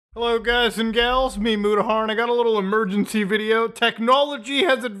Hello guys and gals, me Mudahar, and I got a little emergency video. Technology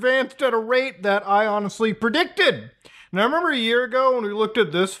has advanced at a rate that I honestly predicted. Now remember a year ago when we looked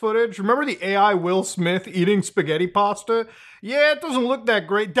at this footage? Remember the AI Will Smith eating spaghetti pasta? Yeah, it doesn't look that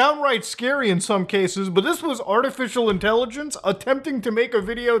great, downright scary in some cases, but this was artificial intelligence attempting to make a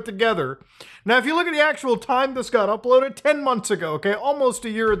video together. Now if you look at the actual time this got uploaded, 10 months ago, okay, almost a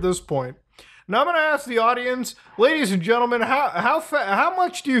year at this point. Now I'm going to ask the audience, ladies and gentlemen, how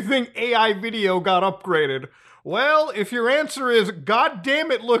much do you think AI video got upgraded? Well, if your answer is, God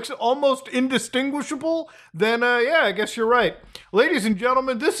damn it looks almost indistinguishable, then yeah, I guess you're right. Ladies and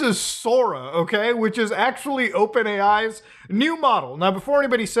gentlemen, this is Sora, okay, which is actually OpenAI's new model. Now before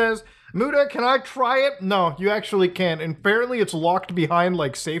anybody says, Muda, can I try it? No, you actually can't. And apparently it's locked behind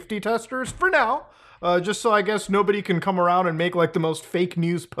like safety testers for now. Just so I guess nobody can come around and make like the most fake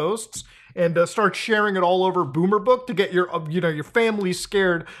news posts and start sharing it all over Boomer Book to get your family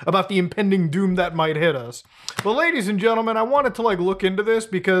scared about the impending doom that might hit us. But ladies and gentlemen, I wanted to like look into this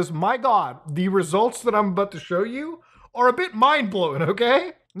because my God, the results that I'm about to show you are a bit mind-blowing,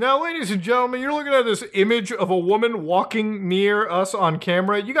 okay? Now, ladies and gentlemen, you're looking at this image of a woman walking near us on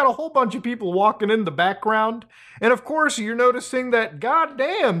camera. You got a whole bunch of people walking in the background. And of course, you're noticing that,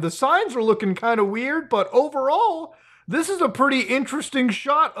 goddamn, the signs are looking kind of weird, but overall, this is a pretty interesting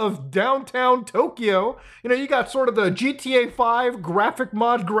shot of downtown Tokyo. You know, you got sort of the GTA 5 graphic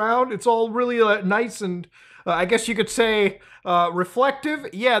mod ground. It's all really nice and, I guess you could say, reflective.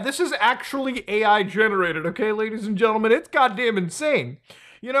 Yeah, this is actually AI generated, okay, ladies and gentlemen? It's goddamn insane.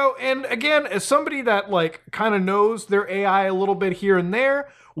 You know, and again, as somebody that like kind of knows their AI a little bit here and there,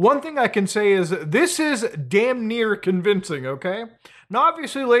 one thing I can say is this is damn near convincing, okay? Now,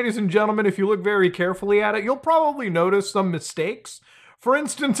 obviously, ladies and gentlemen, if you look very carefully at it, you'll probably notice some mistakes. For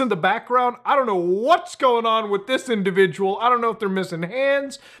instance, in the background, I don't know what's going on with this individual. I don't know if they're missing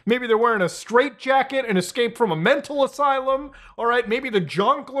hands. Maybe they're wearing a straitjacket and escaped from a mental asylum. All right, maybe the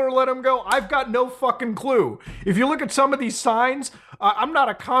jonkler let him go. I've got no fucking clue. If you look at some of these signs, I'm not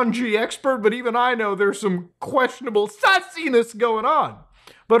a kanji expert, but even I know there's some questionable sassiness going on.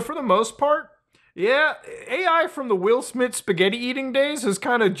 But for the most part, yeah, AI from the Will Smith spaghetti eating days has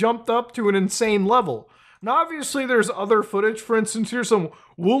kind of jumped up to an insane level. Now, obviously, there's other footage. For instance, here's some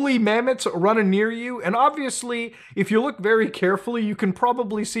woolly mammoths running near you. And obviously, if you look very carefully, you can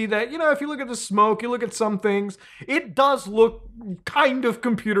probably see that, you know, if you look at the smoke, you look at some things, it does look kind of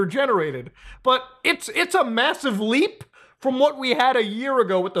computer generated. But it's a massive leap from what we had a year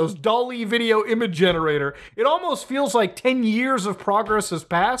ago with those Dolly video image generator. It almost feels like 10 years of progress has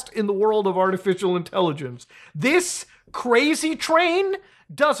passed in the world of artificial intelligence. This crazy train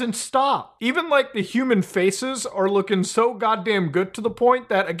doesn't stop. Even like the human faces are looking so goddamn good to the point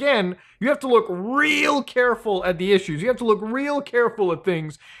that, again, you have to look real careful at the issues. You have to look real careful at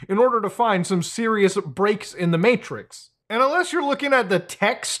things in order to find some serious breaks in the matrix. And unless you're looking at the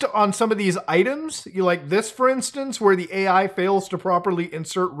text on some of these items, you like this, for instance, where the AI fails to properly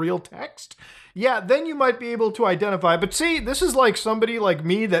insert real text, yeah, then you might be able to identify. But see, this is like somebody like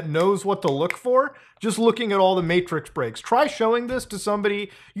me that knows what to look for, just looking at all the matrix breaks. Try showing this to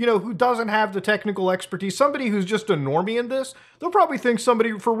somebody, you know, who doesn't have the technical expertise, somebody who's just a normie in this. They'll probably think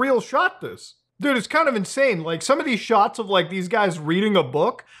somebody for real shot this. Dude, it's kind of insane. Like some of these shots of like these guys reading a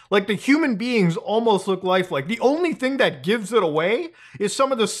book, like the human beings almost look lifelike. The only thing that gives it away is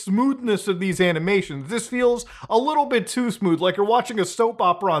some of the smoothness of these animations. This feels a little bit too smooth, like you're watching a soap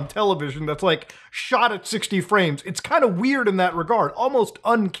opera on television that's like shot at 60 frames. It's kind of weird in that regard, almost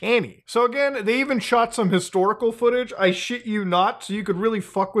uncanny. So again, they even shot some historical footage, I shit you not, so you could really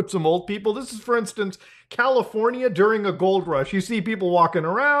fuck with some old people. This is, for instance, California during a gold rush. You see people walking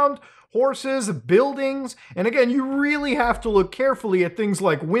around, horses, buildings, and again, you really have to look carefully at things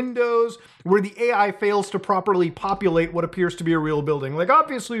like windows, where the AI fails to properly populate what appears to be a real building. Like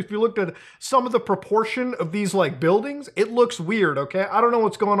obviously, if you looked at some of the proportion of these like buildings, it looks weird, okay? I don't know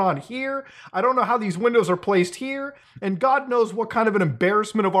what's going on here. I don't know how these windows are placed here, and God knows what kind of an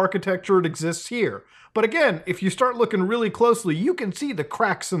embarrassment of architecture it exists here. But again, if you start looking really closely, you can see the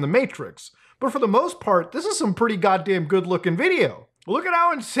cracks in the matrix. But for the most part, this is some pretty goddamn good looking video. Look at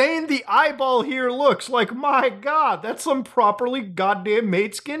how insane the eyeball here looks. Like, my God, that's some properly goddamn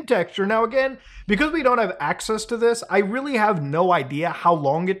made skin texture. Now again, because we don't have access to this, I really have no idea how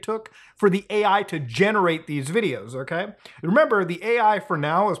long it took for the AI to generate these videos, okay? Remember, the AI for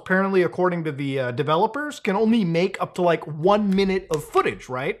now, apparently according to the developers, can only make up to like 1 minute of footage,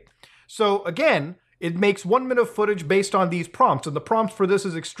 right? So again, it makes 1 minute of footage based on these prompts, and the prompts for this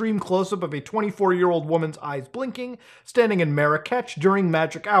is extreme close-up of a 24-year-old woman's eyes blinking, standing in Marrakech during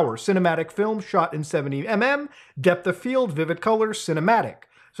magic hour, cinematic film shot in 70mm, depth of field, vivid colors, cinematic.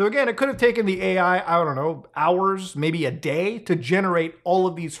 So again, it could have taken the AI, I don't know, hours, maybe a day to generate all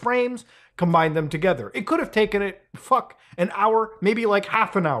of these frames, combine them together. It could have taken it, an hour, maybe like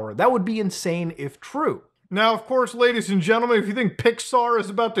half an hour. That would be insane if true. Now, of course, ladies and gentlemen, if you think Pixar is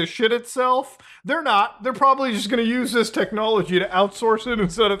about to shit itself, they're not. They're probably just going to use this technology to outsource it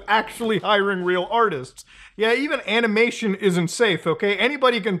instead of actually hiring real artists. Yeah, even animation isn't safe, okay?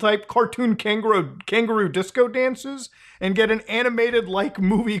 Anybody can type cartoon kangaroo disco dances and get an animated-like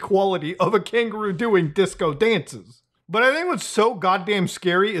movie quality of a kangaroo doing disco dances. But I think what's so goddamn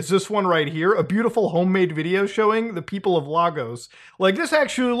scary is this one right here, a beautiful homemade video showing the people of Lagos. Like, this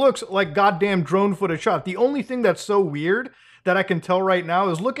actually looks like goddamn drone footage shot. The only thing that's so weird that I can tell right now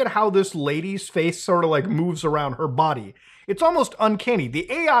is look at how this lady's face sort of like moves around her body. It's almost uncanny. The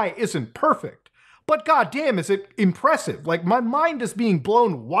AI isn't perfect, but goddamn is it impressive. Like, my mind is being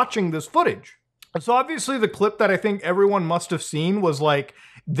blown watching this footage. So obviously the clip that I think everyone must have seen was like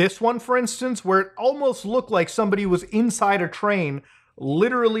this one, for instance, where it almost looked like somebody was inside a train,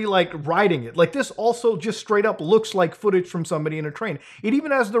 literally like riding it. Like, this also just straight up looks like footage from somebody in a train. It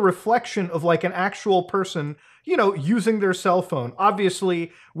even has the reflection of like an actual person, you know, using their cell phone.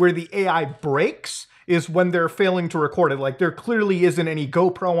 Obviously, where the AI breaks is when they're failing to record it. Like, there clearly isn't any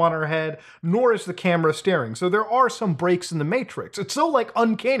GoPro on her head, nor is the camera staring. So there are some breaks in the matrix. It's so like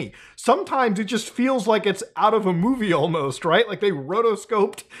uncanny. Sometimes it just feels like it's out of a movie almost, right? Like they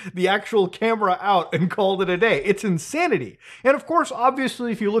rotoscoped the actual camera out and called it a day. It's insanity. And of course,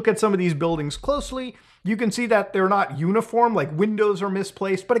 obviously, if you look at some of these buildings closely, you can see that they're not uniform, like windows are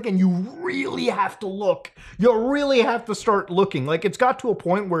misplaced. But again, you really have to look. You really have to start looking. Like, it's got to a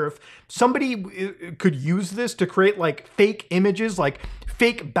point where if somebody could use this to create like fake images, like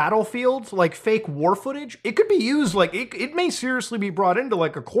fake battlefields, like fake war footage, it could be used, like it may seriously be brought into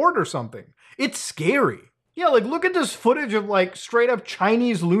like a court or something. It's scary. Yeah, like look at this footage of like straight up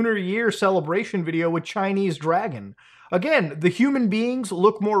Chinese Lunar Year celebration video with Chinese dragon. Again, the human beings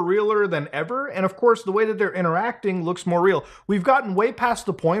look more realer than ever, and of course, the way that they're interacting looks more real. We've gotten way past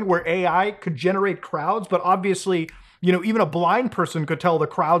the point where AI could generate crowds, but obviously, you know, even a blind person could tell the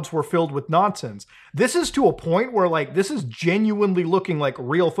crowds were filled with nonsense. This is to a point where, like, this is genuinely looking like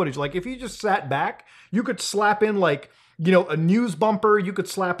real footage. Like, if you just sat back, you could slap in, like, you know, a news bumper, you could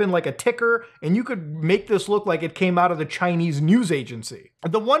slap in like a ticker, and you could make this look like it came out of the Chinese news agency.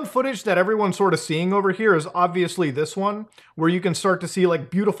 The one footage that everyone's sort of seeing over here is obviously this one, where you can start to see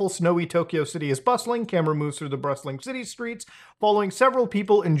like beautiful snowy Tokyo City is bustling. Camera moves through the bustling city streets, following several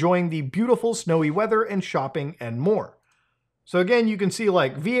people enjoying the beautiful snowy weather and shopping and more. So again, you can see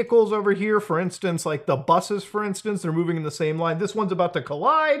like vehicles over here, for instance, like the buses, for instance, they're moving in the same line. This one's about to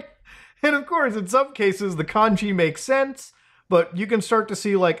collide. And of course, in some cases, the kanji makes sense, but you can start to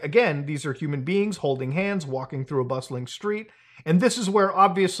see, like, again, these are human beings holding hands, walking through a bustling street. And this is where,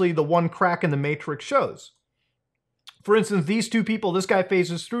 obviously, the one crack in the matrix shows. For instance, these two people, this guy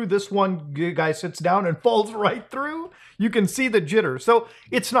phases through, this one guy sits down and falls right through. You can see the jitter. So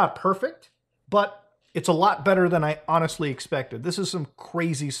it's not perfect, but it's a lot better than I honestly expected. This is some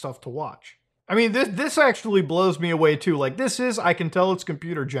crazy stuff to watch. I mean, this actually blows me away too. Like, this is, I can tell it's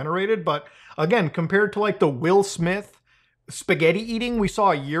computer generated, but again, compared to like the Will Smith spaghetti eating we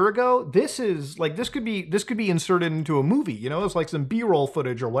saw a year ago, this is like, this could be inserted into a movie, you know, it's like some B-roll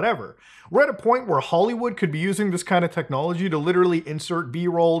footage or whatever. We're at a point where Hollywood could be using this kind of technology to literally insert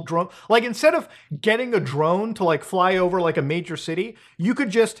B-roll drone. Like, instead of getting a drone to like fly over like a major city, you could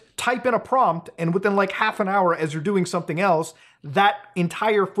just type in a prompt, and within like half an hour as you're doing something else, that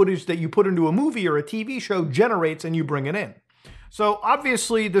entire footage that you put into a movie or a TV show generates and you bring it in. So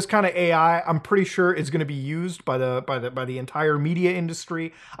obviously this kind of AI, I'm pretty sure is going to be used by the entire media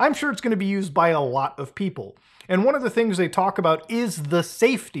industry. I'm sure it's going to be used by a lot of people. And one of the things they talk about is the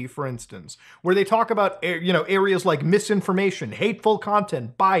safety, for instance, where they talk about, you know, areas like misinformation, hateful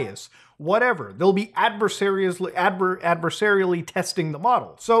content, bias, whatever. They'll be adversarially testing the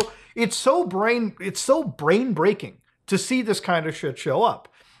model. So it's so brain breaking to see this kind of shit show up.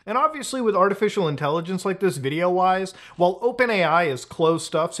 And obviously with artificial intelligence like this video-wise, while OpenAI is closed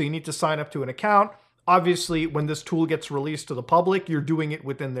stuff, so you need to sign up to an account, obviously when this tool gets released to the public, you're doing it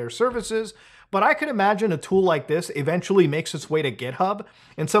within their services. But I could imagine a tool like this eventually makes its way to GitHub,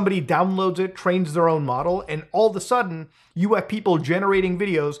 and somebody downloads it, trains their own model, and all of a sudden, you have people generating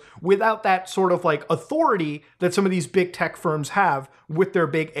videos without that sort of like authority that some of these big tech firms have with their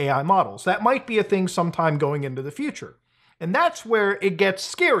big AI models. That might be a thing sometime going into the future. And that's where it gets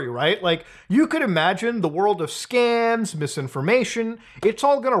scary, right? Like, you could imagine the world of scams, misinformation, it's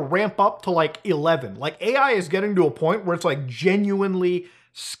all gonna ramp up to like 11. Like, AI is getting to a point where it's like genuinely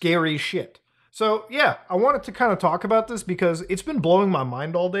scary shit. So yeah, I wanted to kind of talk about this because it's been blowing my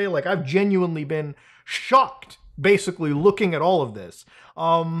mind all day. Like I've genuinely been shocked, basically looking at all of this.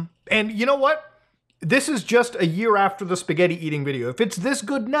 And you know what? This is just a year after the spaghetti eating video. If it's this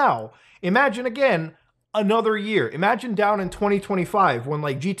good now, imagine again another year. Imagine down in 2025 when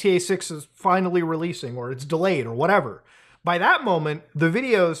like GTA 6 is finally releasing or it's delayed or whatever. By that moment, the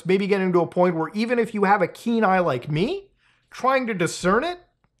videos may be getting to a point where even if you have a keen eye like me, trying to discern it,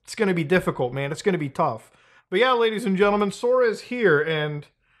 it's going to be difficult, man. It's going to be tough. But yeah, ladies and gentlemen, Sora is here, and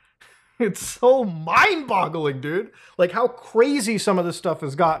it's so mind-boggling, dude. Like how crazy some of this stuff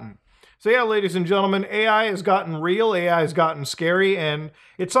has gotten. So yeah, ladies and gentlemen, AI has gotten real, AI has gotten scary, and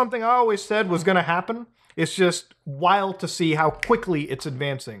it's something I always said was going to happen. It's just wild to see how quickly it's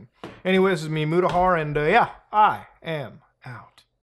advancing. Anyways, this is me, Mudahar, and yeah, I am out.